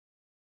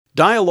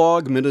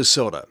Dialogue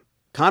Minnesota.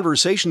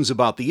 Conversations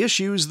about the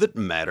issues that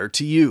matter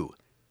to you.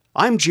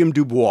 I'm Jim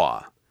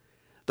Dubois.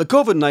 The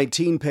COVID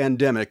 19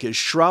 pandemic is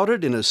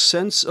shrouded in a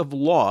sense of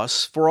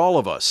loss for all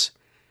of us.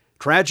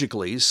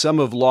 Tragically, some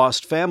have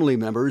lost family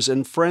members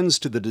and friends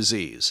to the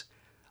disease.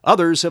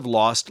 Others have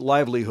lost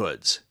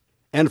livelihoods.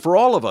 And for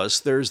all of us,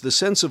 there's the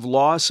sense of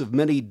loss of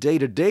many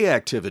day-to-day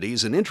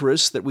activities and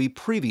interests that we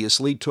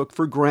previously took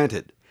for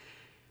granted.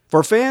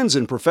 For fans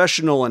and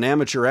professional and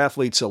amateur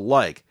athletes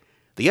alike,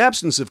 the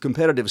absence of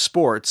competitive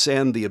sports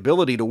and the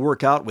ability to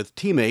work out with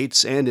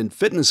teammates and in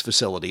fitness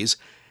facilities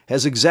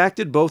has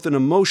exacted both an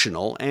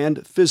emotional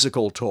and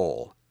physical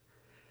toll.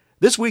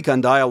 This week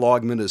on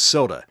Dialogue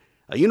Minnesota,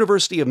 a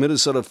University of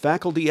Minnesota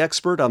faculty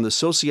expert on the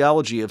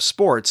sociology of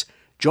sports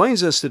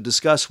joins us to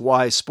discuss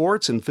why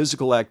sports and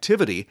physical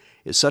activity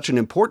is such an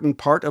important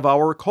part of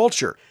our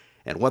culture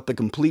and what the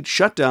complete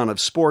shutdown of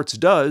sports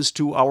does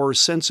to our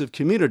sense of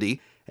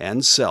community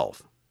and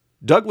self.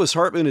 Douglas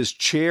Hartman is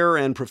chair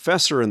and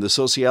professor in the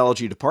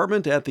sociology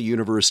department at the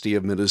University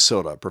of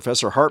Minnesota.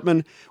 Professor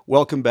Hartman,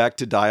 welcome back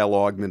to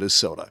Dialogue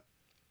Minnesota.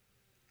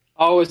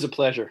 Always a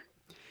pleasure.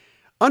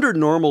 Under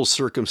normal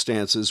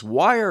circumstances,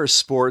 why are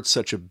sports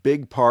such a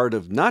big part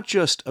of not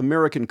just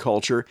American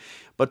culture,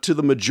 but to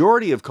the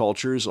majority of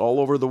cultures all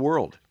over the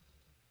world?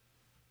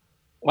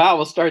 Wow,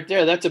 we'll start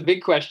there. That's a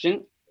big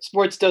question.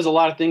 Sports does a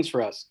lot of things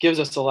for us, gives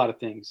us a lot of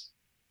things.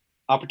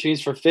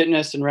 Opportunities for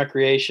fitness and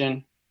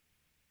recreation.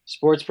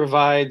 Sports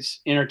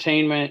provides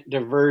entertainment,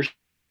 diversion,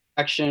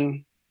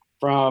 action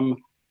from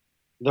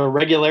the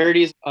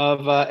regularities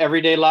of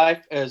everyday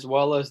life, as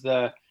well as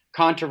the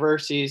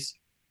controversies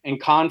and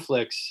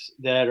conflicts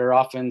that are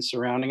often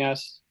surrounding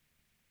us.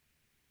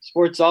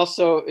 Sports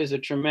also is a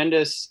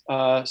tremendous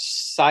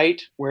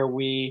site where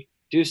we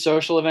do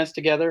social events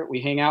together. We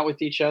hang out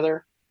with each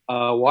other,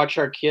 watch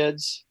our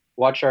kids,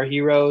 watch our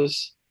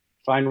heroes,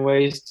 find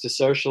ways to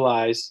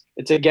socialize.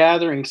 It's a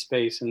gathering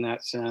space in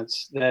that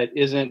sense that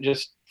isn't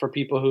just for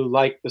people who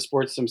like the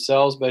sports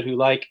themselves, but who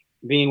like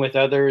being with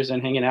others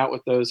and hanging out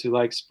with those who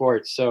like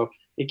sports. So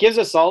it gives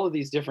us all of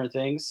these different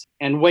things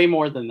and way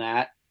more than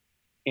that.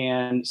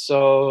 And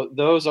so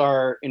those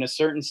are, in a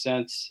certain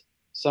sense,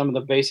 some of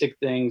the basic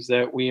things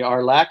that we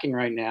are lacking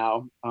right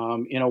now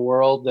in a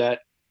world that,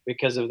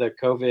 because of the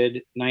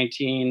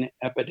COVID-19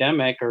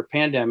 epidemic or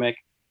pandemic,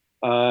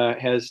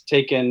 has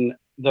taken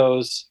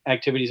those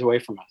activities away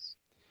from us.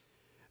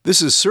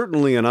 This is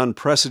certainly an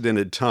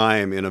unprecedented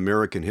time in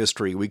American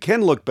history. We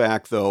can look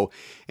back, though,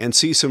 and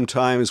see some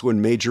times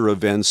when major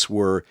events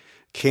were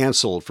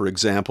canceled, for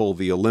example,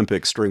 the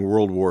Olympics during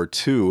World War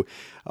II.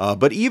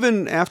 But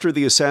even after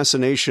the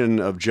assassination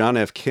of John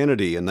F.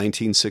 Kennedy in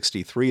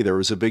 1963, there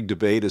was a big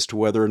debate as to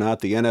whether or not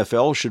the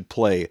NFL should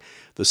play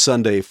the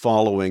Sunday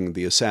following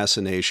the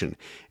assassination.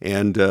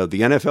 And the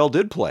NFL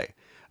did play.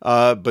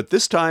 But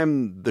this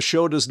time, the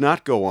show does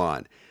not go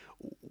on.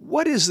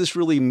 What does this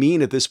really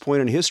mean at this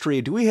point in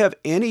history? Do we have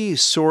any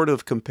sort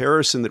of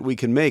comparison that we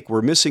can make?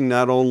 We're missing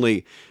not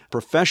only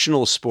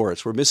professional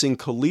sports, we're missing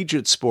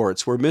collegiate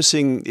sports, we're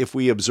missing, if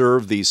we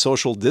observe the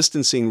social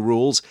distancing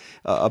rules,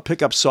 a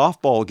pickup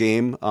softball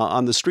game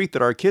on the street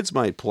that our kids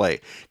might play.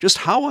 Just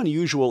how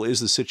unusual is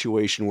the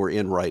situation we're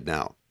in right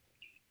now?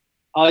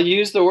 I'll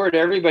use the word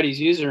everybody's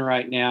using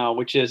right now,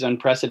 which is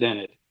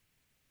unprecedented.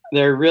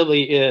 There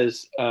really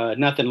is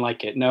nothing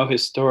like it, no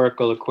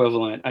historical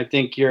equivalent. I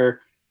think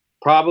you're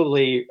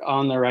probably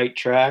on the right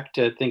track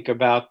to think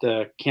about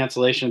the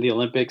cancellation of the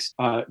Olympics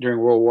during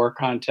World War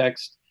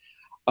context.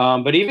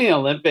 But even the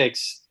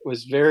Olympics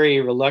was very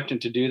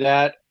reluctant to do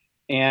that.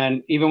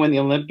 And even when the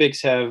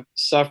Olympics have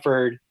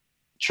suffered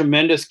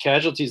tremendous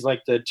casualties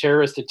like the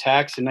terrorist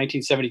attacks in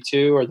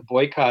 1972 or the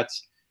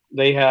boycotts,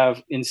 they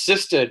have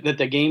insisted that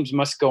the games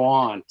must go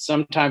on,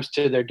 sometimes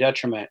to their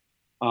detriment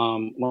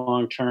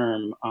long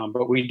term.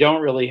 But we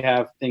don't really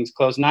have things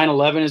closed.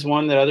 9/11 is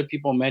one that other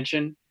people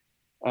mention,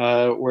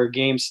 where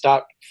games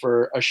stopped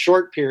for a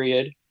short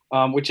period,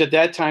 which at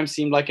that time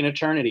seemed like an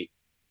eternity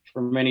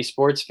for many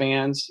sports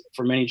fans,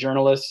 for many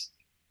journalists.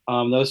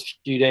 Those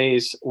few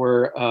days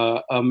were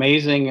an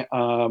amazing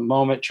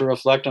moment to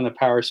reflect on the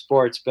power of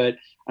sports, but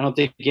I don't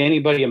think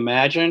anybody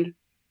imagined,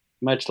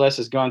 much less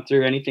has gone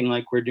through anything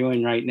like we're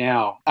doing right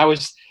now. I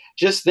was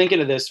just thinking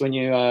of this when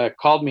you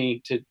called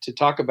me to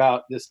talk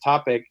about this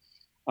topic.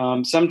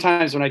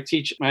 Sometimes when I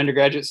teach my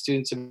undergraduate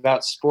students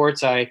about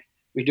sports,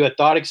 we do a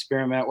thought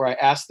experiment where I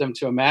ask them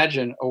to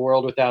imagine a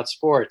world without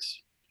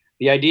sports.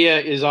 The idea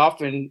is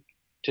often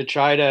to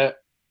try to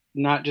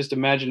not just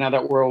imagine how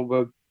that world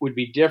would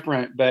be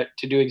different, but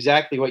to do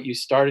exactly what you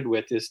started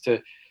with, is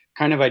to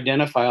kind of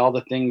identify all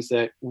the things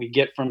that we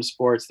get from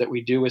sports, that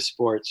we do with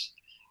sports.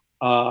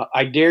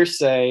 I dare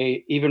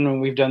say, even when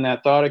we've done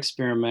that thought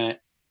experiment,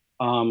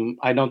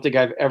 I don't think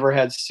I've ever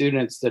had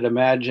students that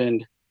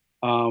imagined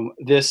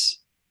this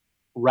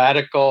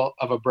radical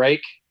of a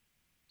break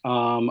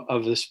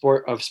of the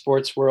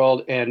sports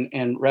world,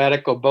 and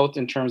radical both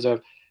in terms of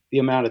the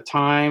amount of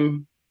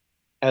time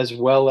as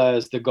well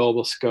as the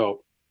global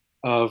scope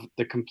of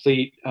the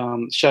complete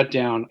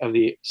shutdown of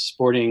the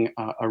sporting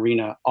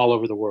arena all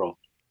over the world.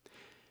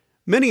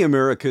 Many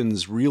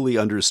Americans really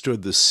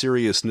understood the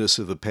seriousness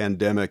of the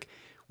pandemic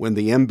when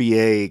the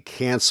NBA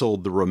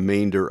canceled the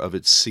remainder of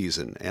its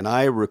season. And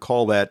I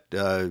recall that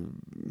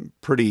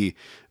pretty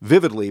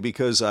vividly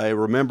because I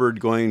remembered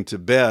going to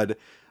bed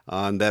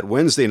on that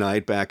Wednesday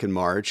night back in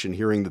March and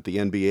hearing that the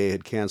NBA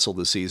had canceled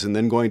the season,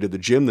 then going to the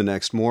gym the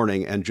next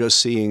morning and just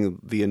seeing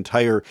the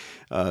entire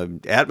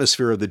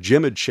atmosphere of the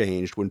gym had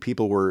changed when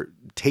people were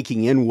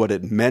taking in what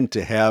it meant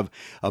to have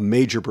a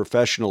major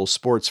professional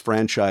sports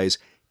franchise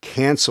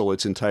cancel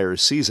its entire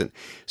season.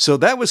 So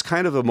that was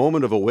kind of a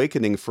moment of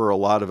awakening for a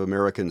lot of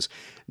Americans.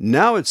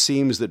 Now it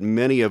seems that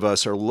many of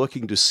us are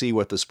looking to see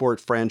what the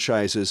sport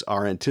franchises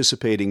are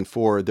anticipating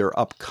for their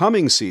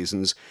upcoming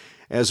seasons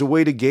as a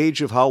way to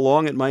gauge of how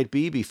long it might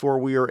be before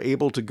we are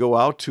able to go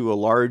out to a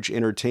large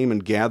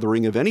entertainment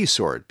gathering of any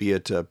sort, be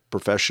it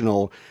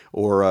professional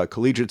or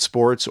collegiate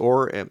sports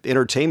or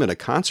entertainment, a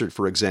concert,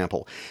 for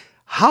example.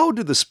 How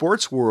did the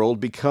sports world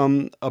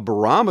become a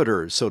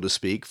barometer, so to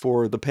speak,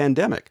 for the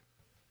pandemic?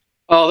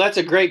 Oh, that's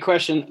a great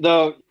question.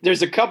 Though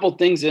there's a couple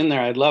things in there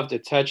I'd love to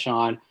touch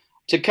on.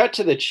 To cut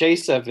to the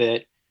chase of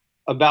it,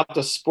 about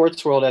the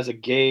sports world as a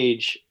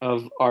gauge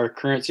of our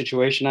current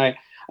situation, I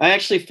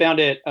actually found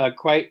it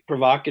quite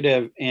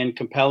provocative and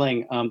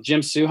compelling.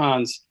 Jim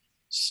Suhan's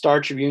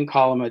Star Tribune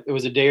column, it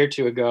was a day or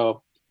two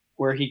ago,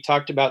 where he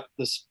talked about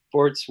the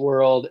sports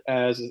world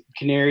as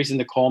canaries in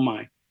the coal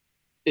mine.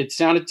 It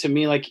sounded to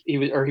me like he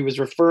was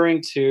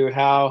referring to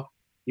how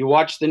you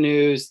watch the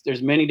news,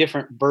 there's many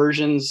different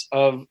versions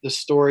of the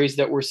stories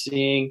that we're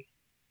seeing,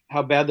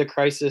 how bad the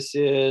crisis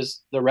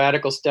is, the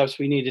radical steps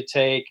we need to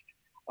take,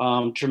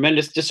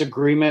 tremendous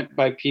disagreement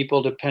by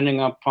people depending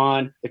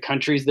upon the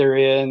countries they're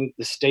in,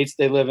 the states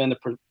they live in,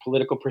 the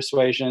political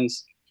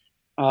persuasions.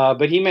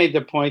 But he made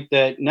the point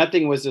that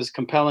nothing was as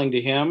compelling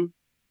to him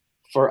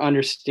for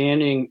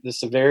understanding the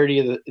severity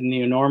of and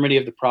the enormity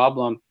of the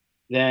problem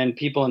than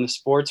people in the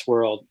sports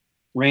world,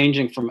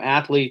 ranging from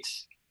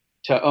athletes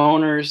to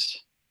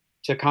owners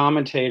to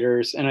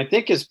commentators. And I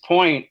think his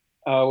point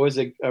was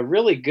a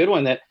really good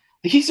one, that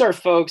these are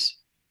folks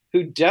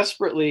who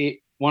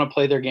desperately want to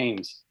play their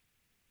games,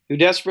 who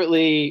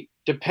desperately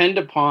depend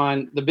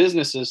upon the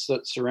businesses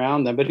that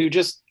surround them, but who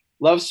just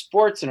love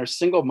sports and are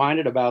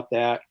single-minded about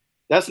that.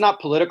 That's not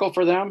political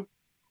for them.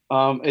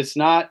 It's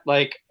not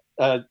like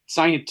a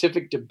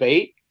scientific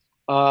debate.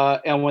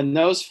 And when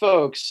those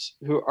folks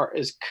who are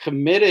as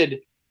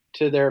committed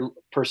to their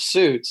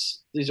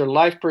pursuits, these are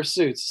life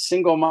pursuits,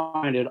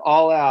 single-minded,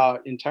 all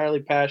out,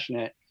 entirely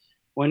passionate,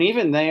 when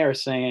even they are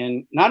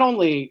saying, not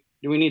only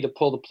do we need to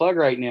pull the plug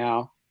right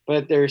now,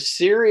 but they're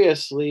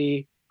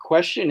seriously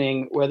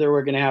questioning whether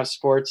we're going to have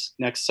sports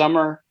next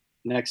summer,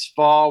 next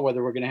fall,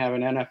 whether we're going to have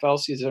an NFL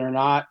season or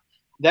not.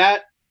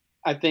 That,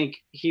 I think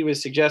he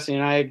was suggesting,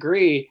 and I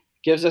agree,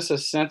 gives us a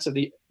sense of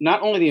the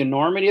not only the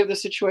enormity of the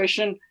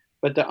situation,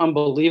 but the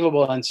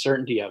unbelievable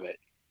uncertainty of it,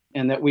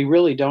 and that we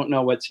really don't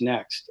know what's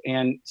next.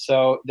 And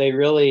so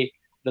the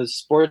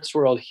sports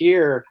world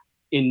here,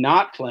 in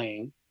not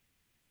playing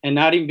and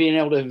not even being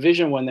able to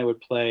envision when they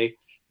would play,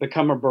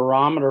 become a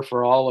barometer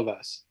for all of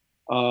us,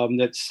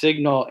 that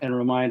signal and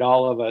remind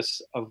all of us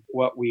of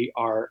what we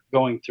are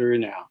going through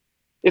now.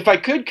 If I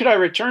could I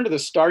return to the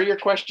start of your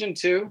question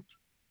too?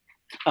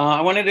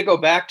 I wanted to go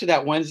back to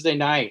that Wednesday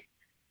night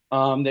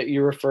that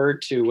you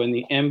referred to when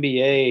the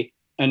NBA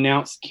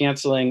announced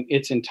canceling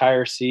its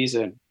entire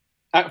season.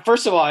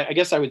 First of all, I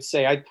guess I would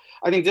say I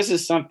think this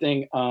is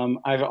something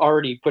I've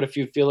already put a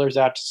few feelers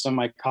out to some of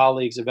my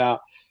colleagues about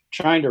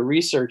trying to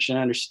research and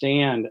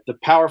understand the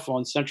powerful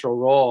and central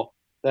role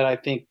that I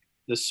think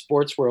the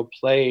sports world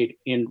played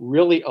in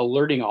really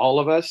alerting all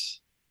of us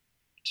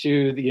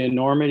to the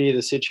enormity of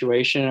the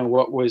situation and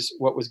what was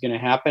going to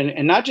happen,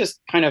 and not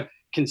just kind of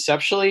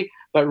conceptually,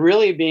 but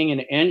really being an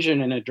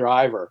engine and a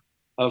driver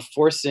of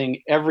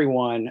forcing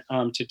everyone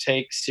to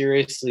take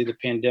seriously the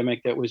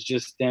pandemic that was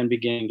just then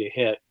beginning to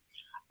hit.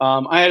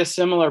 I had a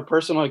similar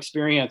personal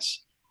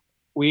experience.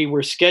 We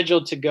were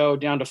scheduled to go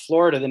down to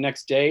Florida the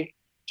next day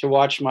to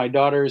watch my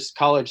daughter's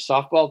college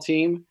softball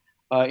team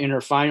in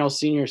her final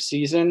senior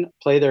season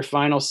play their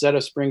final set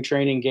of spring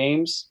training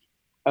games.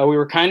 We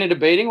were kind of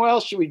debating,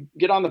 well, should we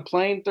get on the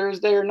plane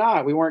Thursday or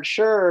not? We weren't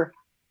sure.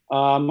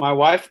 My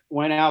wife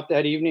went out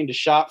that evening to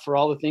shop for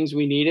all the things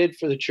we needed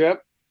for the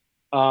trip.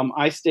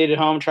 I stayed at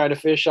home, tried to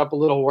finish up a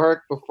little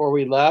work before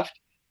we left.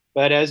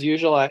 But as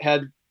usual, I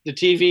had the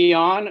TV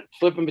on,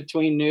 flipping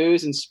between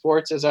news and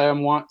sports as I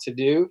wont to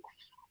do.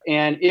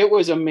 And it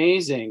was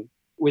amazing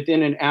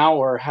within an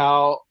hour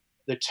how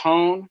the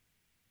tone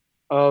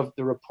of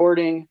the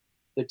reporting,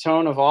 the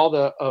tone of all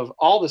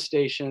the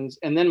stations,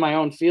 and then my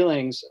own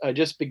feelings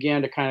just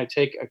began to kind of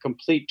take a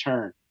complete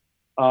turn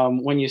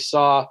when you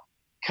saw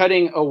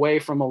cutting away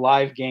from a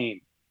live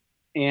game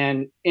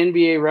and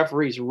NBA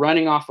referees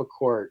running off a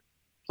court,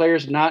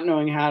 players not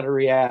knowing how to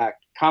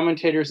react,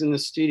 commentators in the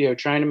studio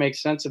trying to make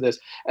sense of this.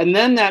 And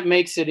then that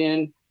makes it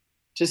in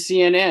to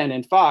CNN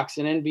and Fox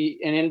and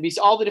NBC,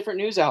 all the different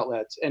news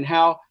outlets, and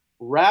how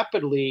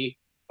rapidly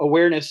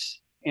awareness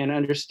and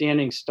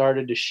understanding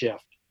started to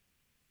shift.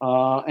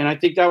 And I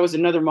think that was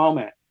another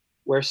moment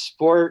where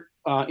sport,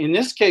 in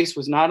this case,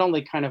 was not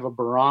only kind of a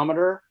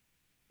barometer,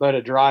 but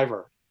a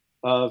driver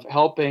of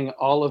helping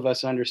all of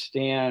us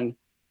understand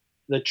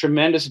the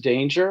tremendous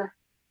danger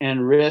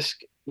and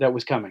risk that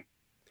was coming.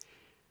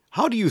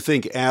 How do you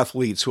think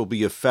athletes will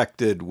be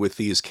affected with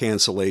these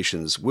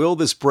cancellations? Will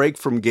this break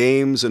from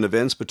games and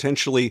events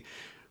potentially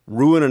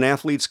ruin an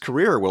athlete's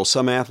career? Will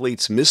some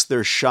athletes miss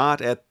their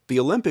shot at the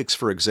Olympics,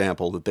 for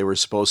example, that they were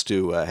supposed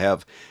to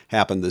have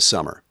happen this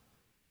summer?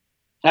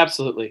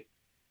 Absolutely.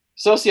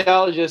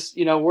 Sociologists,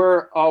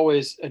 we're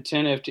always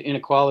attentive to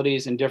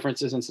inequalities and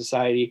differences in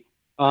society.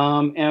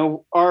 And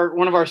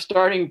one of our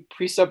starting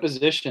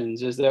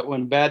presuppositions is that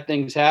when bad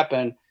things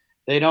happen,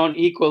 they don't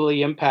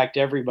equally impact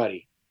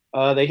everybody.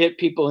 They hit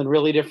people in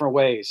really different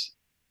ways.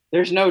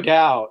 There's no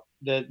doubt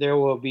that there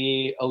will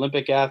be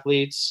Olympic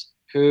athletes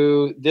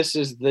who this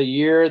is the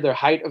year, the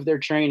height of their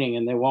training,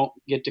 and they won't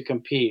get to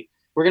compete.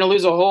 We're going to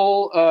lose a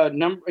whole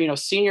number,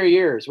 senior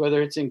years,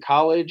 whether it's in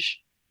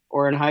college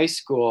or in high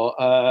school,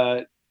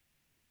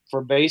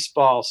 for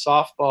baseball,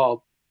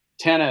 softball,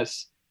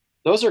 tennis.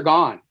 Those are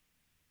gone.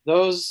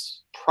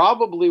 Those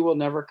probably will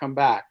never come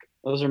back.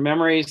 Those are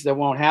memories that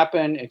won't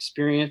happen,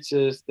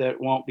 experiences that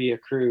won't be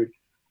accrued.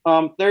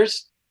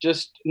 There's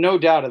just no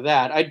doubt of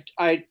that.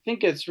 I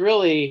think it's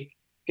really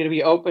going to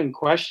be open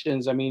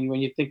questions. I mean, when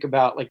you think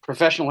about like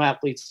professional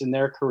athletes in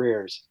their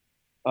careers,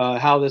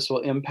 how this will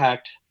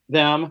impact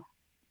them.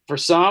 For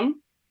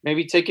some,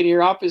 maybe taking a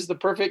year off is the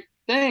perfect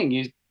thing.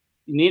 You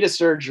need a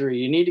surgery,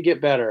 you need to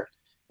get better,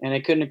 and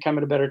it couldn't have come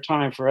at a better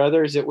time. For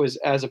others, it was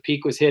as a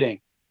peak was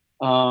hitting,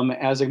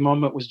 as a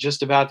moment was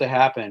just about to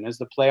happen, as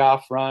the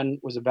playoff run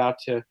was about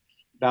to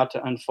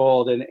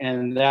unfold,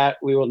 and that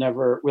we'll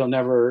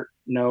never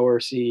know or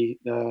see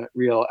the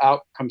real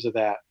outcomes of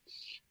that.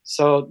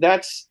 So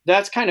that's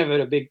kind of at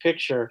a big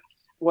picture.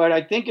 What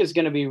I think is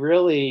going to be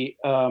really,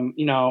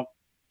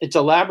 it's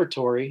a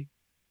laboratory.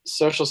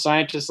 Social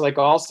scientists, like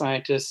all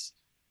scientists,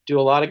 do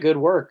a lot of good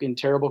work in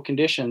terrible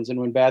conditions and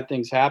when bad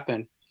things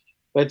happen.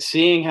 But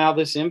seeing how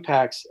this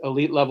impacts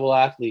elite level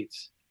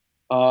athletes,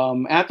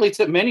 athletes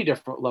at many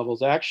different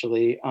levels,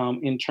 actually,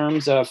 in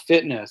terms of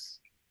fitness,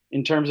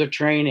 in terms of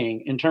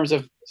training, in terms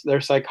of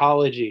their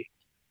psychology.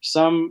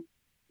 Some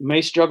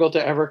may struggle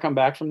to ever come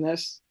back from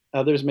this.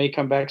 Others may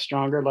come back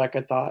stronger, like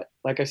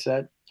I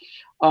said.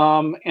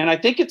 And I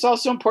think it's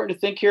also important to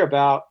think here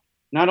about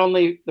not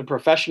only the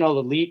professional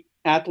elite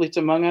athletes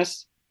among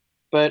us,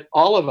 but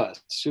all of us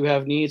who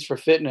have needs for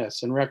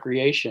fitness and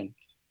recreation.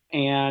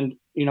 And,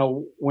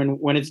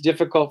 when it's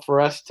difficult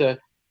for us to,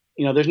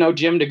 there's no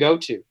gym to go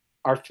to.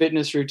 Our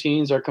fitness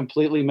routines are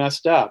completely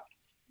messed up.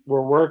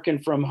 We're working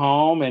from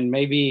home and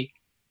maybe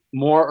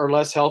more or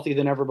less healthy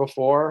than ever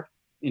before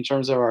in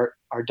terms of our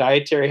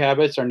dietary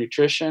habits, our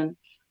nutrition,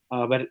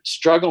 but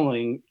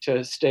struggling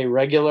to stay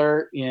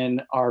regular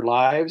in our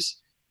lives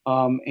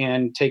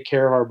and take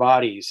care of our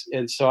bodies.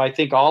 And so I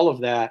think all of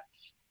that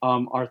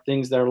are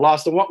things that are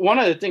lost. And one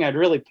other thing I'd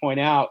really point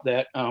out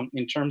that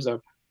in terms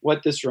of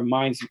what this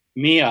reminds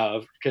me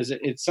of, because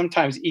it's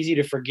sometimes easy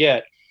to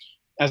forget.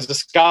 As a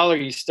scholar,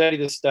 you study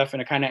this stuff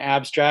in a kind of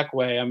abstract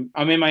way.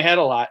 I'm in my head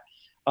a lot.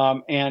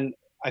 And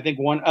I think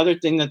one other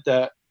thing that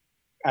the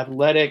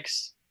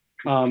athletics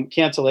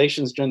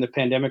cancellations during the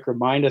pandemic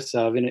remind us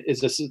of, and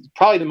this is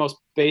probably the most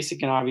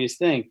basic and obvious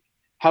thing,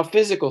 how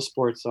physical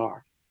sports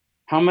are,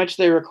 how much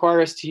they require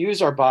us to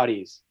use our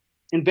bodies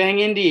and bang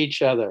into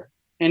each other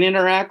and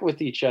interact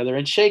with each other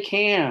and shake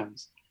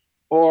hands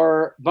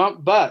or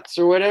bump butts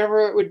or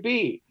whatever it would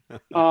be.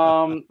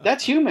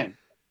 That's human,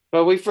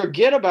 but we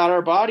forget about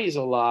our bodies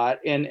a lot.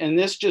 And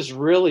this just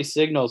really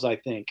signals, I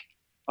think,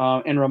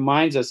 and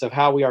reminds us of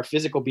how we are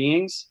physical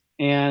beings,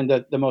 and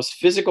that the most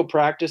physical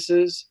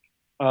practices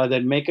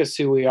that make us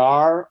who we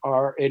are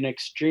an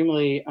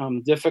extremely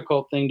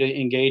difficult thing to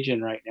engage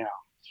in right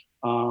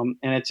now.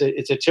 And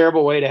it's a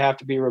terrible way to have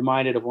to be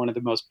reminded of one of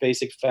the most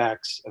basic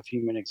facts of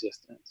human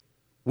existence.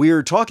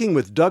 We're talking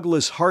with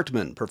Douglas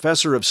Hartman,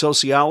 professor of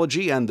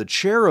sociology and the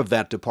chair of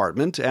that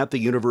department at the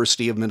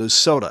University of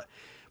Minnesota.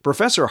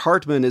 Professor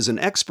Hartman is an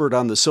expert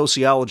on the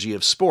sociology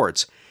of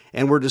sports,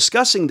 and we're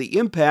discussing the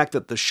impact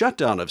that the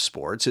shutdown of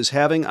sports is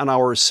having on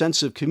our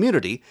sense of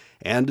community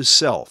and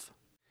self.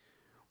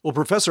 Well,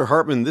 Professor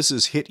Hartman, this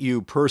has hit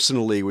you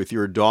personally with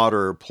your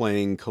daughter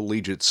playing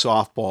collegiate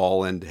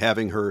softball and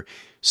having her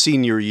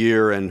senior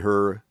year and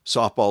her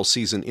softball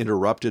season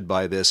interrupted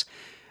by this.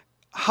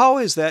 How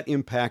has that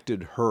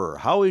impacted her?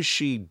 How is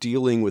she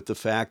dealing with the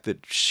fact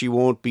that she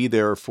won't be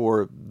there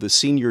for the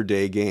senior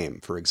day game,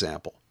 for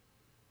example?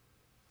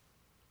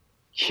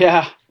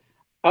 Yeah,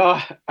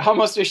 I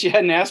almost wish you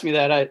hadn't asked me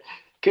that. I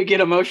could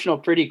get emotional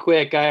pretty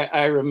quick.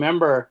 I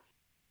remember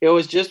it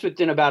was just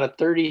within about a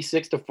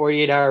 36 to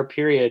 48 hour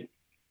period.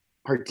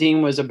 Her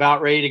team was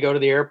about ready to go to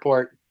the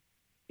airport.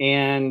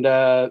 And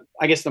I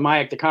guess the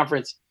MIAC, the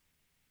conference,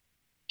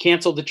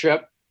 canceled the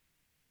trip.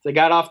 They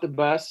got off the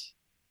bus.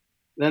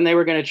 Then they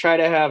were going to try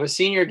to have a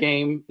senior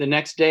game the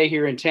next day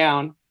here in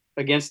town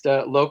against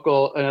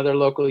another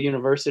local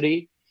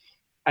university.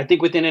 I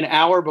think within an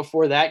hour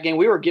before that game,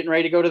 we were getting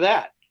ready to go to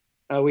that.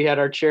 We had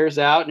our chairs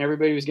out and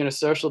everybody was going to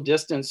social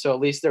distance. So at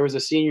least there was a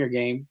senior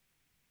game.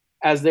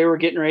 As they were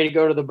getting ready to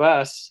go to the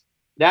bus,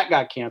 that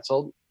got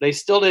canceled. They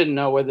still didn't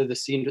know whether the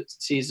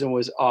season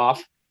was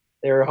off.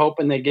 They were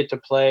hoping they'd get to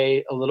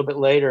play a little bit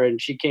later.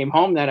 And she came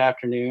home that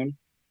afternoon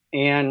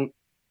and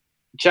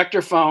checked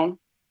her phone,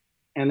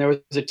 and there was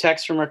a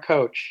text from her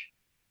coach.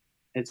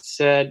 It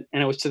said,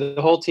 and it was to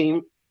the whole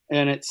team,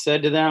 and it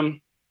said to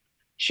them,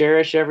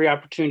 cherish every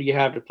opportunity you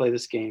have to play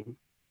this game.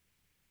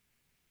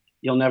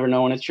 You'll never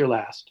know when it's your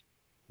last.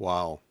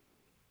 Wow.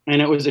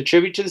 And it was a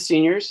tribute to the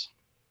seniors.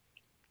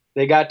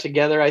 They got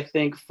together, I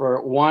think,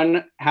 for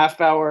 1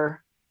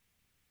 half-hour,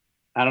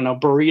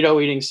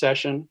 burrito eating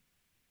session.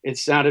 It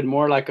sounded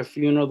more like a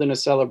funeral than a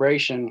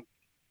celebration.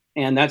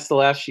 And that's the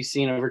last she's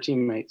seen of her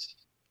teammates.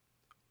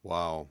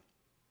 Wow.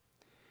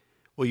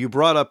 Well, you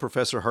brought up,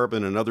 Professor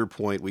Hartman, another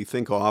point. We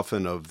think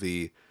often of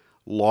the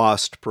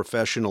lost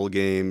professional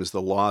games,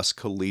 the lost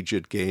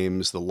collegiate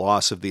games, the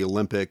loss of the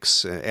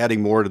Olympics,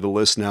 adding more to the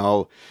list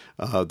now,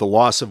 the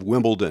loss of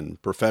Wimbledon,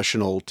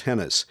 professional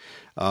tennis,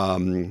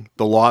 the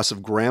loss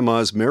of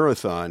Grandma's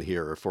Marathon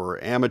here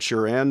for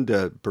amateur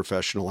and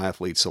professional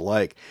athletes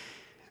alike.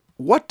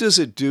 What does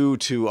it do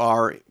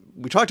to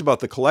we talked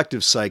about the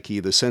collective psyche,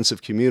 the sense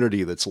of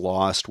community that's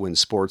lost when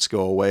sports go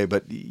away,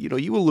 but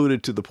you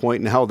alluded to the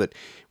point now that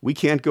we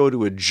can't go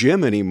to a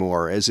gym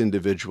anymore as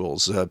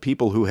individuals.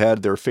 People who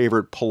had their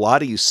favorite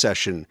Pilates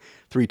session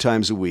 3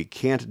 times a week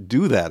can't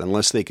do that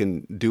unless they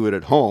can do it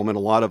at home, and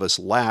a lot of us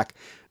lack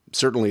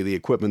certainly the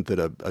equipment that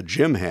a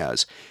gym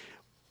has.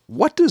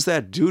 What does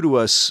that do to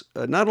us,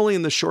 not only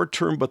in the short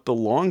term, but the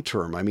long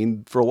term? I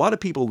mean, for a lot of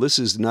people, this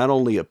is not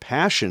only a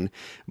passion,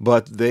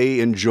 but they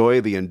enjoy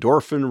the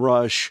endorphin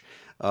rush.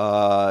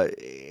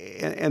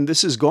 And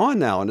this is gone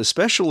now. And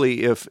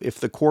especially if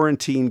the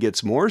quarantine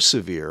gets more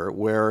severe,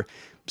 where,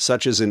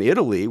 such as in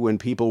Italy, when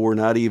people were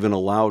not even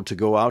allowed to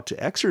go out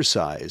to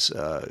exercise,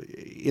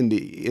 in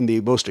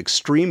the most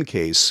extreme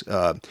case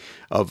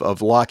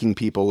of locking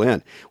people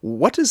in.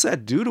 What does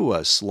that do to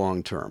us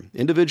long term,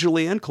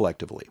 individually and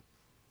collectively?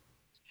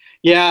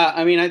 Yeah,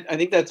 I mean, I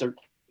think it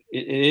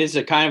is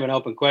a kind of an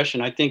open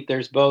question. I think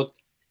there's both,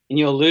 and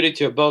you alluded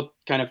to it, both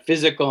kind of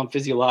physical and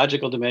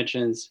physiological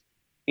dimensions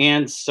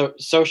and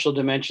social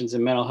dimensions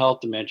and mental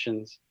health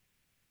dimensions.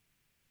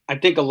 I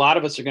think a lot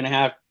of us are going to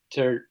have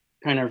to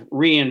kind of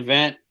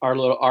reinvent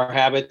our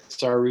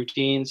habits, our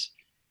routines,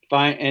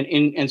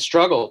 and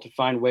struggle to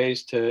find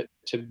ways to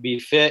be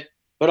fit,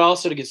 but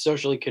also to get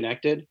socially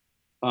connected.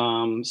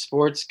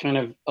 Sports kind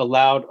of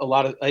allowed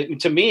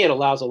to me, it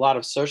allows a lot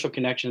of social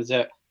connections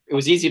that it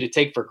was easy to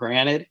take for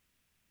granted,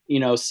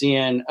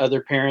 seeing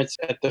other parents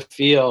at the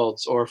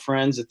fields or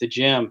friends at the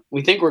gym.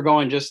 We think we're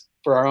going just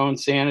for our own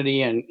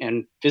sanity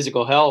and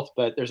physical health,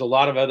 but there's a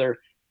lot of other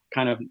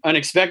kind of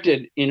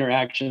unexpected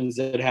interactions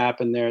that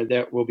happen there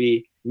that will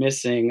be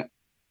missing.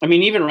 I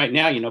mean, even right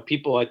now,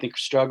 people I think are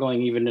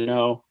struggling even to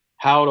know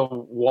how to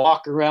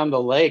walk around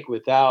the lake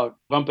without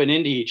bumping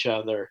into each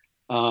other,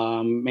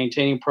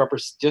 maintaining proper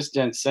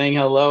distance, saying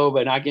hello,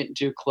 but not getting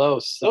too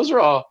close. Those are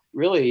all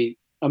really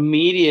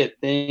immediate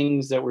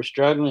things that we're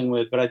struggling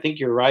with, but I think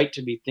you're right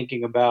to be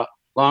thinking about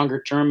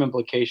longer term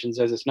implications,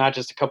 as it's not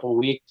just a couple of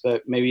weeks,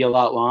 but maybe a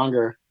lot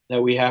longer,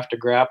 that we have to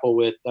grapple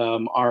with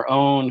our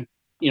own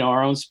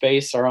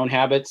space, our own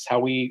habits, how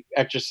we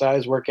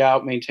exercise, work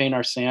out, maintain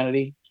our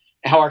sanity,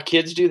 how our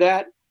kids do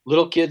that.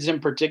 Little kids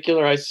in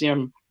particular, I see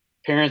them,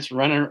 parents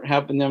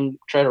helping them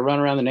try to run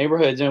around the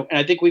neighborhoods. And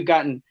I think we've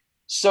gotten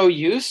so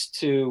used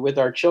to, with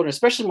our children,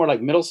 especially more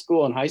like middle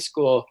school and high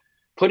school,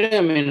 putting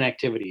them in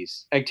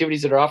activities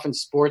that are often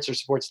sports or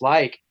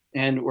sports-like.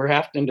 And we're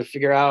having to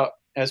figure out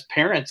as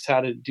parents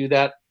how to do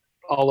that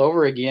all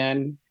over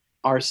again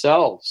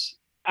ourselves.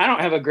 I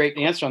don't have a great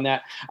answer on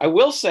that. I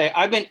will say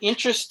I've been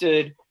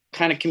interested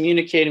kind of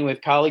communicating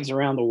with colleagues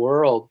around the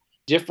world,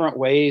 different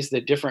ways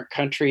that different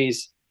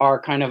countries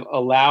are kind of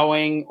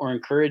allowing or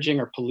encouraging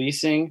or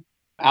policing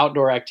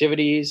outdoor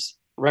activities,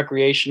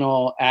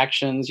 recreational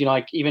actions,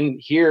 like even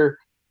here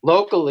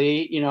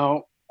locally,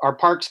 are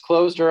parks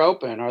closed or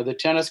open? Are the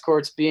tennis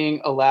courts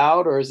being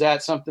allowed, or is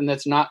that something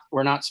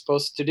we're not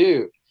supposed to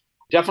do?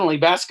 Definitely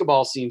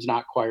basketball seems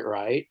not quite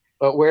right,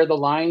 but where the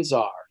lines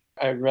are.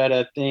 I read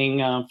a thing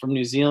from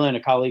New Zealand, a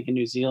colleague in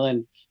New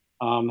Zealand,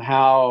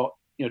 how,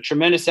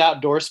 tremendous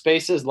outdoor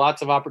spaces,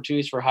 lots of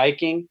opportunities for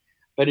hiking,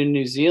 but in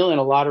New Zealand,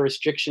 a lot of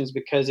restrictions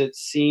because it's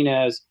seen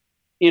as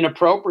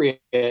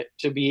inappropriate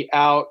to be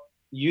out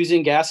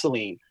using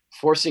gasoline,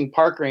 forcing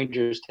park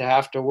rangers to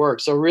have to work.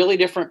 So really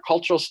different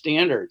cultural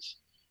standards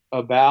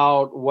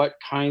about what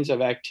kinds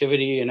of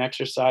activity and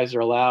exercise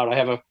are allowed. I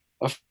have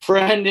a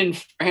friend in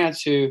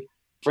France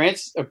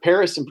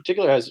Paris in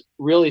particular, has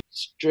really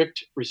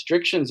strict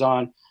restrictions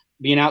on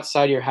being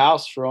outside your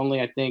house for only,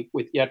 I think,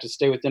 you have to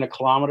stay within a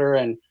kilometer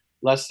and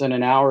less than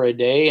an hour a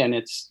day.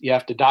 And you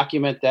have to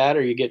document that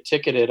or you get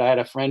ticketed. I had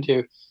a friend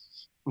who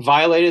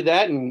violated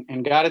that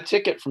and got a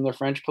ticket from the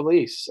French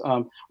police.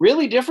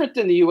 Really different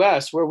than the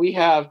US, where we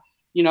have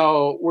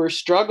we're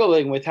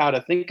struggling with how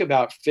to think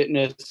about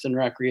fitness and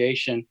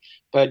recreation,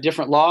 but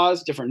different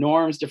laws, different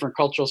norms, different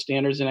cultural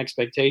standards and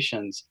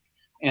expectations.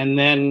 And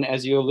then,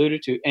 as you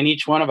alluded to, and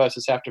each one of us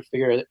has have to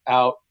figure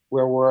out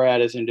where we're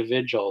at as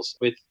individuals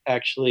with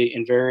actually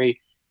in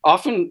very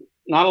often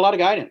not a lot of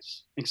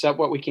guidance except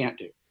what we can't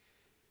do.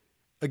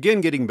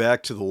 Again, getting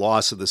back to the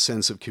loss of the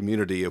sense of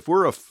community, if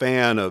we're a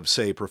fan of,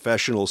 say,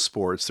 professional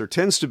sports, there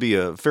tends to be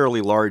a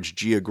fairly large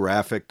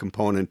geographic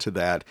component to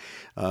that.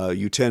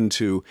 You tend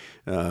to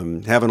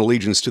have an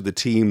allegiance to the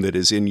team that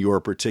is in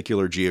your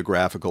particular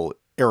geographical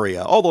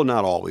area, although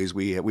not always.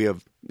 We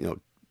have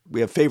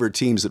favorite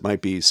teams that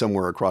might be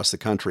somewhere across the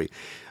country.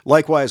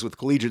 Likewise, with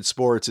collegiate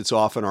sports, it's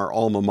often our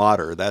alma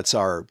mater. That's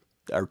our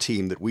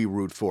team that we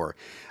root for.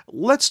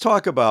 Let's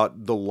talk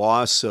about the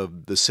loss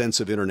of the sense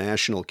of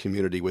international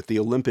community with the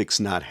Olympics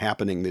not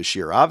happening this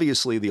year.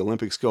 Obviously, the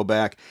Olympics go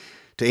back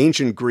to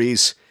ancient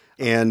Greece,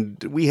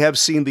 and we have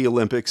seen the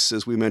Olympics,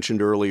 as we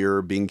mentioned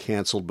earlier, being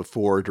canceled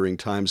before during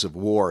times of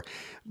war.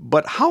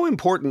 But how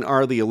important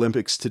are the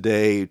Olympics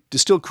today to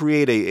still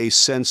create a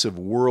sense of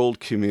world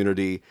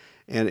community?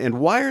 And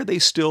why are they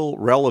still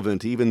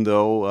relevant, even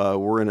though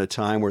we're in a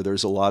time where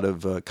there's a lot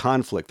of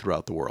conflict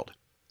throughout the world?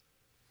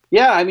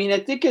 Yeah, I mean, I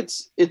think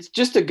it's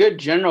just a good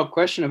general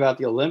question about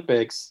the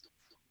Olympics.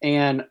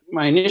 And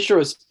my initial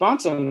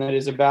response on that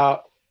is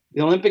about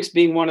the Olympics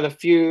being one of the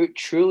few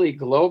truly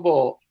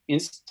global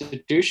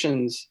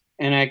institutions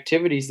and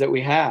activities that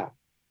we have.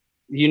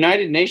 The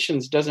United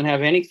Nations doesn't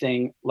have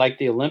anything like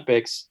the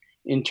Olympics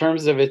in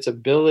terms of its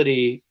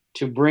ability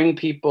to bring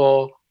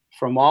people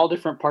from all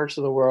different parts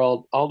of the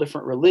world, all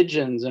different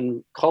religions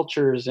and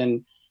cultures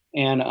and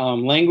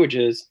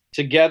languages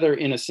together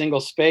in a single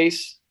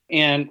space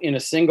and in a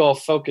single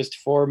focused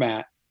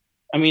format.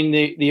 I mean,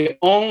 the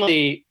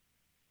only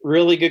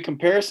really good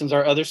comparisons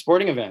are other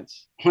sporting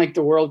events like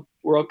the World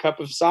Cup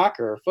of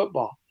soccer or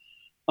football.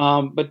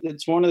 But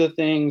it's one of the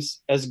things,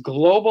 as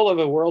global of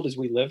a world as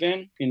we live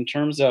in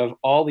terms of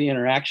all the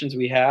interactions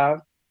we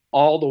have,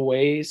 all the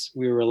ways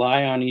we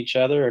rely on each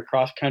other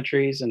across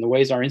countries and the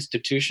ways our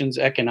institutions,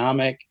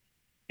 economic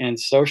and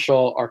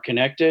social, are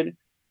connected.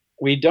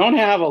 We don't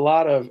have a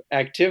lot of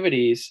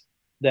activities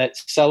that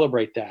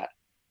celebrate that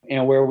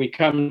and where we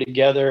come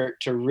together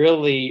to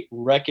really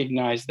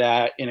recognize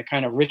that in a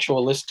kind of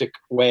ritualistic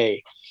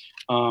way.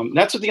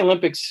 That's what the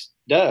Olympics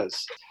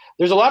does.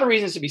 There's a lot of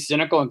reasons to be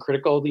cynical and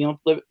critical of the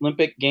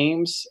Olympic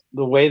Games.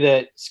 The way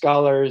that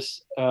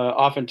scholars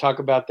often talk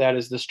about that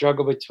is the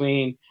struggle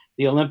between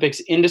the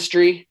Olympics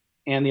industry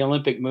and the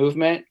Olympic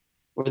movement,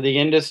 where the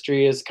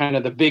industry is kind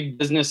of the big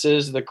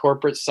businesses, the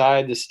corporate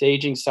side, the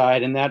staging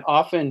side, and that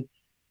often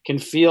can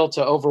feel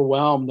to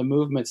overwhelm the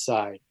movement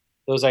side.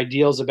 Those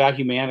ideals about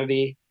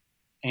humanity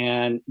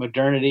and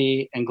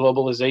modernity and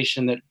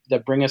globalization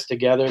that bring us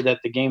together, that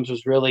the Games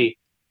was really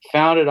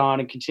founded on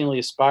and continually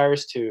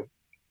aspires to.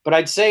 But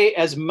I'd say,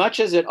 as much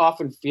as it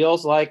often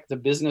feels like the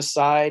business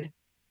side,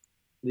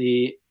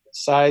 the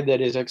side that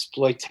is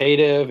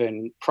exploitative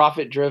and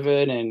profit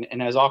driven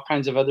and has all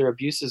kinds of other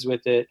abuses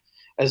with it,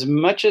 as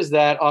much as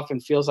that often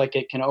feels like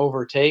it can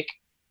overtake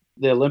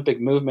the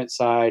Olympic movement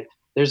side,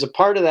 there's a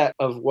part of that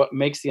of what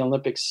makes the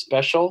Olympics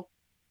special.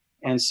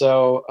 And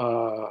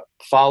so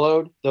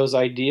followed those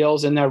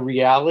ideals and the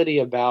reality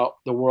about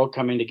the world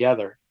coming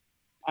together.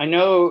 I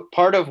know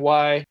part of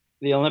why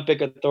the Olympic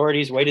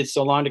authorities waited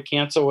so long to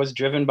cancel was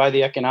driven by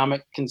the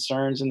economic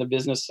concerns and the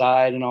business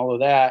side and all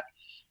of that.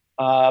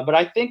 But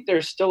I think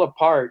there's still a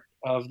part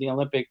of the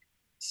Olympic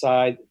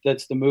side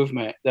that's the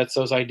movement, that's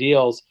those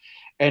ideals,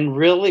 and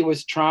really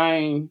was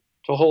trying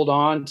to hold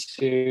on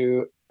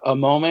to a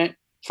moment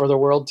for the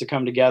world to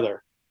come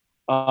together.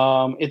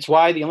 It's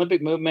why the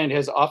Olympic movement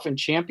has often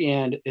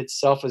championed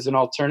itself as an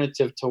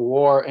alternative to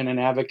war and an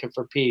advocate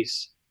for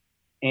peace,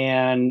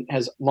 and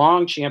has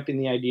long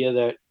championed the idea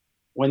that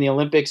when the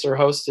Olympics are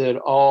hosted,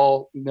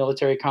 all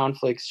military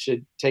conflicts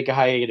should take a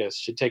hiatus,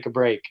 should take a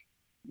break,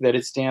 that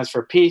it stands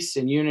for peace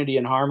and unity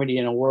and harmony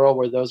in a world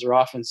where those are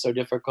often so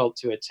difficult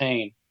to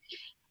attain.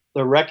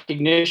 The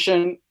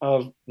recognition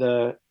of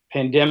the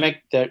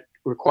pandemic that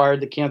required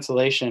the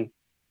cancellation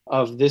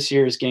of this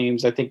year's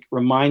Games, I think,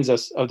 reminds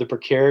us of the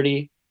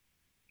precarity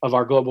of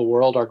our global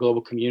world, our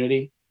global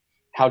community,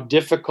 how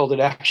difficult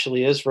it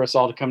actually is for us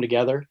all to come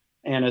together,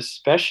 and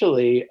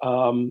especially,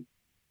 the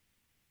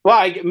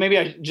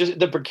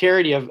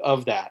precarity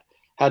of that,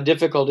 how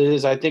difficult it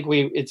is. I think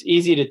it's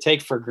easy to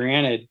take for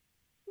granted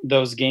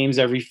those Games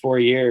every 4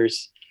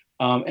 years,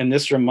 and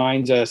this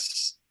reminds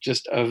us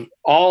just of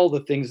all the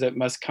things that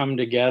must come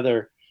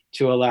together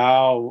to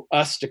allow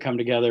us to come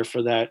together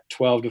for that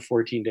 12 to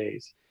 14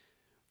 days.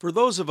 For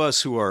those of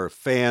us who are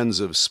fans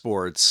of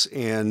sports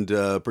and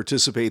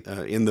participate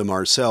in them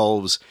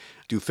ourselves,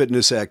 do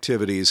fitness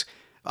activities,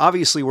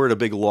 obviously we're at a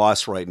big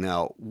loss right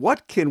now.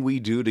 What can we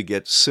do to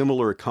get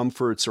similar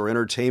comforts or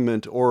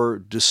entertainment or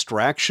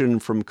distraction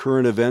from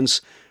current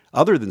events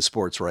other than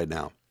sports right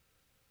now?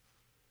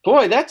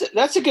 Boy,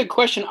 that's a good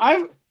question.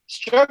 I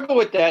struggle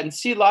with that and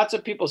see lots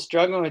of people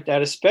struggling with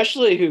that,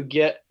 especially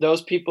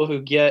those people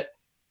who get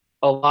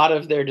a lot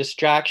of their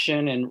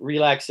distraction and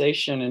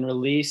relaxation and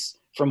release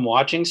from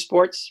watching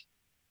sports.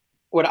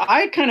 What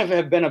I kind of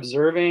have been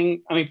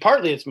observing, I mean,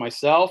 partly it's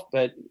myself,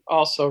 but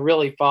also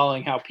really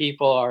following how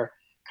people are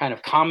kind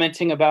of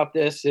commenting about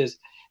this, is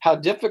how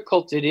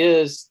difficult it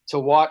is to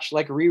watch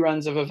like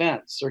reruns of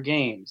events or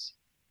games.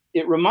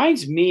 It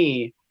reminds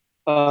me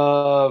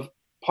of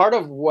part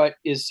of what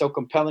is so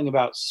compelling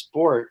about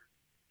sport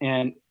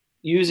and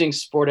using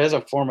sport as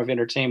a form of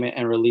entertainment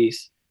and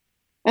release.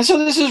 And so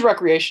this is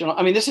recreational.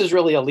 I mean, this is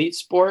really elite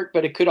sport,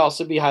 but it could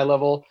also be high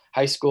level,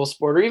 high school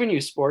sport, or even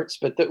youth sports.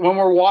 But when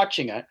we're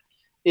watching it,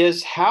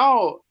 is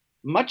how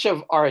much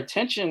of our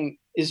attention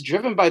is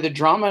driven by the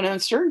drama and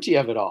uncertainty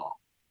of it all.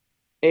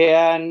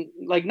 And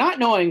like not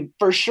knowing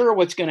for sure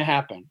what's going to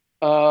happen,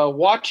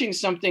 watching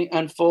something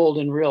unfold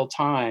in real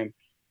time,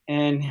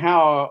 and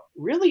how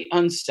really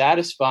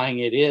unsatisfying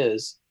it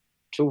is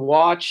to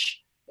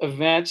watch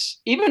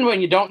events, even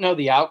when you don't know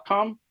the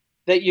outcome,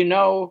 that you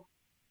know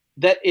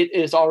that it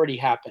has already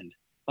happened,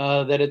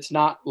 that it's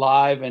not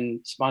live and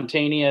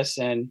spontaneous,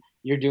 and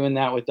you're doing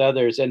that with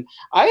others. And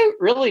I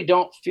really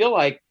don't feel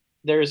like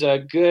there's a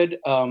good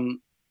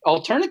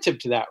alternative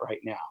to that right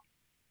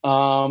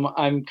now.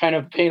 I'm kind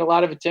of paying a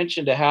lot of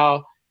attention to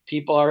how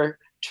people are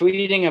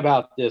tweeting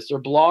about this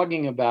or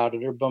blogging about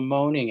it or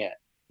bemoaning it.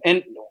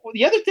 And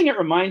the other thing it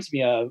reminds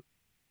me of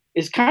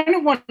is kind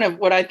of one of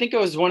what I think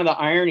was one of the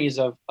ironies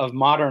of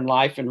modern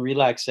life and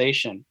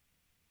relaxation.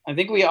 I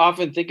think we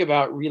often think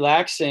about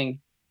relaxing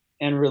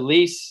and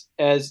release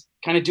as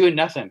kind of doing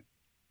nothing,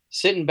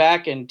 sitting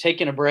back and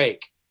taking a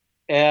break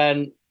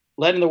and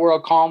letting the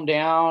world calm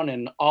down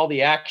and all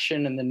the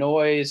action and the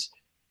noise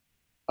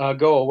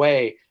go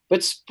away.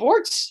 But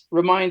sports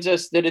reminds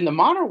us that in the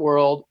modern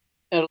world,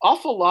 an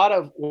awful lot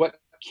of what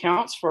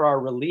counts for our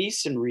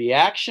release and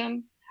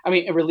reaction,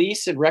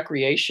 release and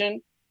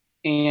recreation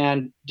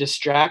and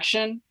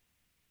distraction,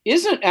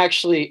 isn't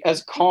actually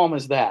as calm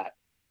as that.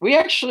 We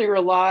actually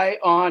rely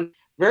on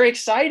very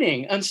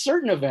exciting,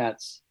 uncertain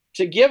events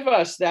to give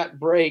us that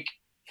break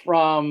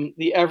from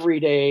the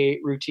everyday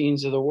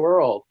routines of the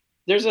world.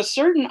 There's a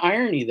certain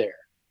irony there,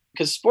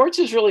 because sports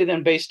is really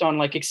then based on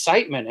like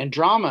excitement and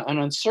drama and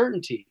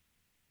uncertainty.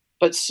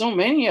 But so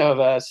many of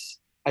us,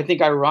 I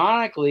think,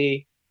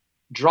 ironically,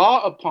 draw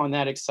upon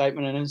that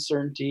excitement and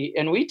uncertainty,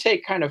 and we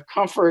take kind of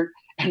comfort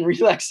and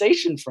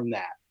relaxation from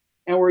that.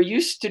 And we're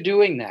used to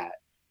doing that.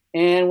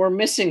 And we're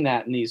missing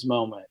that in these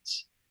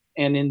moments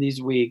and in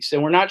these weeks.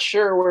 And we're not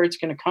sure where it's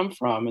going to come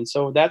from. And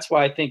so that's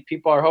why I think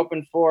people are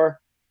hoping for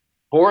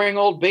boring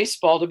old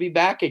baseball to be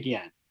back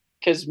again,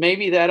 because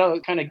maybe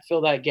that'll kind of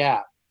fill that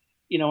gap.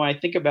 You know, when I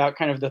think about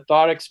kind of the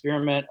thought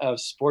experiment of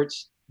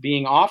sports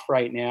being off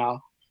right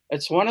now,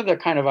 it's one of the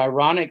kind of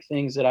ironic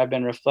things that I've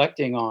been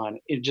reflecting on,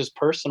 just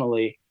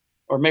personally,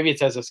 or maybe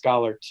it's as a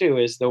scholar too,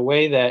 is the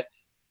way that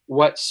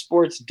what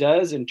sports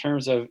does in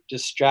terms of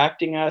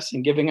distracting us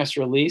and giving us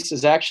release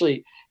is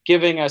actually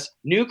giving us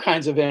new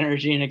kinds of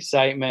energy and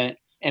excitement.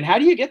 And how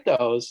do you get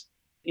those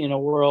in a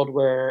world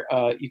where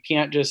you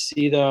can't just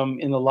see them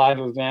in the live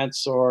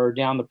events or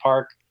down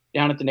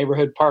at the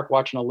neighborhood park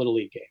watching a Little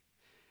League game?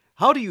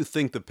 How do you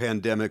think the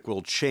pandemic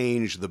will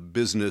change the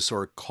business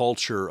or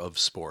culture of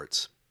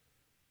sports?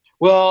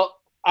 Well,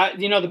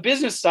 the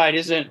business side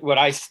isn't what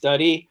I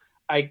study.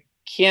 I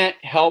can't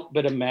help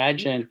but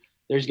imagine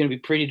there's going to be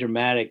pretty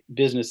dramatic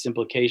business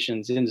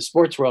implications in the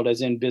sports world,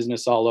 as in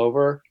business all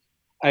over.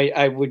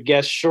 I would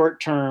guess short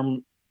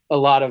term, a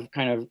lot of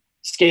kind of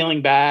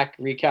scaling back,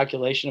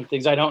 recalculation of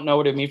things. I don't know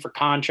what it means for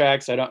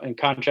contracts. And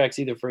contracts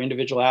either for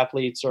individual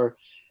athletes or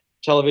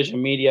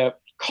television media.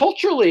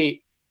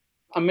 Culturally,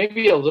 I'm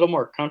maybe a little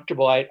more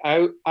comfortable.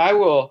 I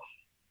will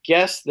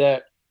guess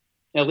that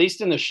at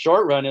least in the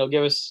short run, it'll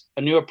give us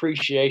a new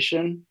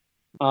appreciation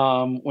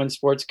when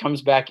sports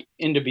comes back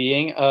into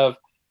being of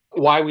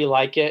why we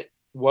like it,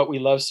 what we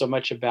love so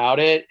much about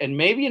it, and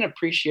maybe an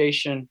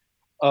appreciation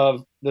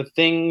of the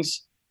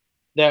things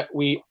that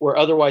we were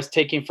otherwise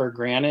taking for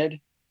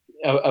granted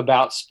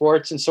about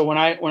sports. And so when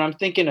I'm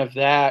thinking of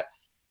that,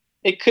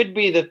 it could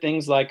be the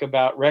things like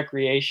about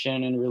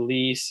recreation and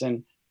release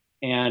and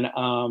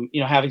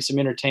having some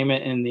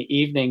entertainment in the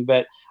evening.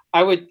 But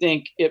I would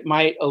think it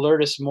might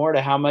alert us more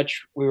to how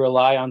much we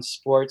rely on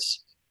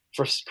sports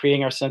for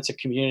creating our sense of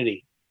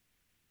community,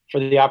 for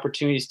the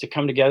opportunities to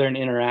come together and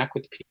interact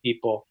with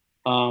people,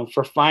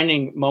 for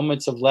finding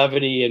moments of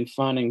levity and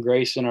fun and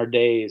grace in our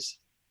days.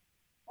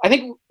 I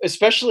think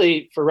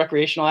especially for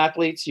recreational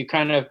athletes,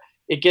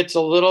 it gets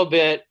a little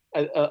bit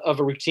of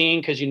a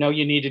routine because you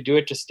need to do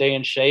it to stay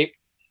in shape.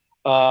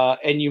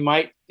 And you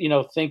might,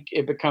 think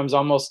it becomes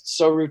almost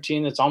so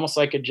routine it's almost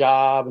like a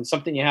job and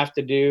something you have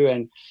to do.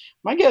 And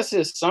my guess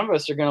is some of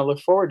us are going to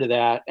look forward to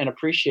that and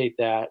appreciate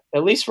that,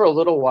 at least for a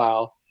little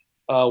while,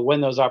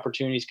 when those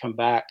opportunities come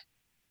back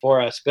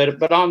for us.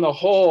 But on the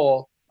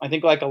whole, I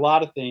think like a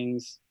lot of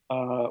things,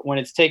 when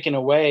it's taken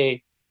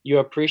away, you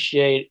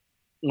appreciate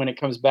when it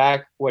comes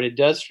back what it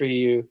does for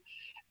you.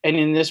 And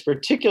in this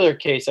particular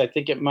case, I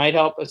think it might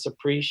help us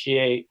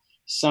appreciate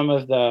some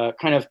of the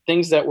kind of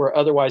things that were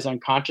otherwise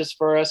unconscious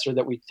for us or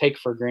that we take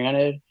for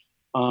granted.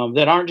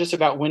 that aren't just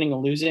about winning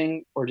and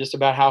losing, or just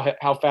about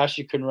how fast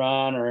you can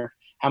run or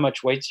how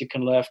much weights you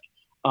can lift,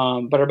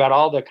 but about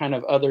all the kind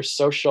of other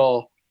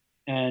social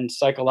and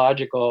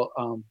psychological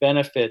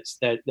benefits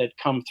that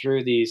come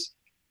through these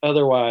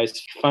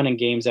otherwise fun and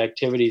games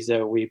activities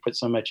that we put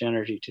so much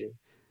energy to.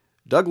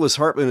 Douglas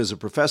Hartman is a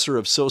professor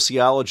of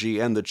sociology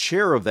and the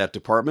chair of that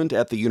department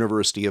at the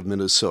University of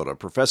Minnesota.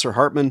 Professor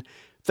Hartman,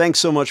 thanks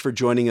so much for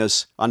joining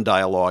us on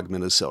Dialogue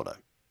Minnesota.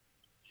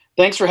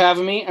 Thanks for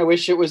having me. I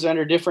wish it was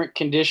under different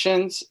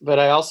conditions, but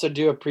I also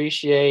do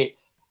appreciate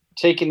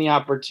taking the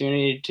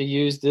opportunity to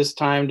use this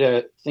time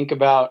to think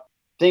about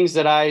things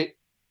that I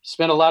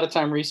spent a lot of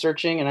time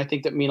researching and I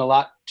think that mean a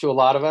lot to a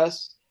lot of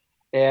us.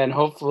 And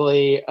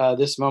hopefully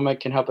this moment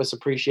can help us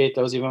appreciate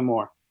those even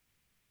more.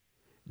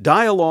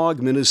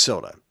 Dialogue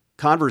Minnesota.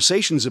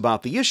 Conversations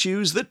about the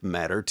issues that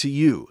matter to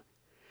you.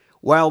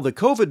 While the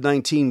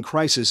COVID-19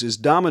 crisis is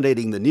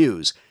dominating the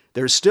news,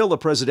 there's still a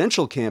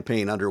presidential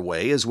campaign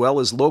underway as well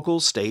as local,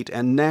 state,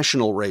 and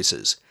national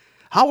races.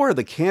 How are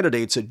the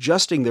candidates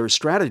adjusting their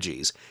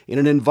strategies in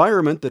an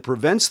environment that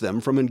prevents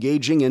them from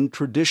engaging in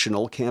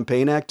traditional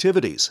campaign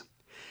activities?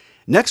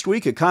 Next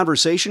week, a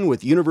conversation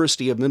with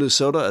University of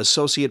Minnesota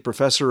Associate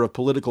Professor of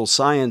Political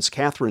Science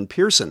Catherine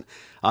Pearson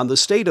on the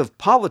state of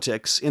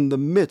politics in the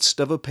midst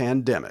of a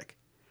pandemic.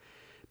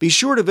 Be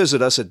sure to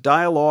visit us at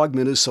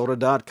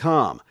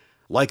dialogueminnesota.com,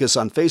 like us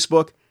on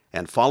Facebook,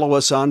 and follow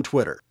us on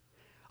Twitter.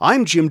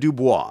 I'm Jim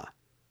Dubois.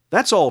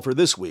 That's all for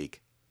this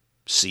week.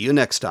 See you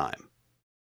next time.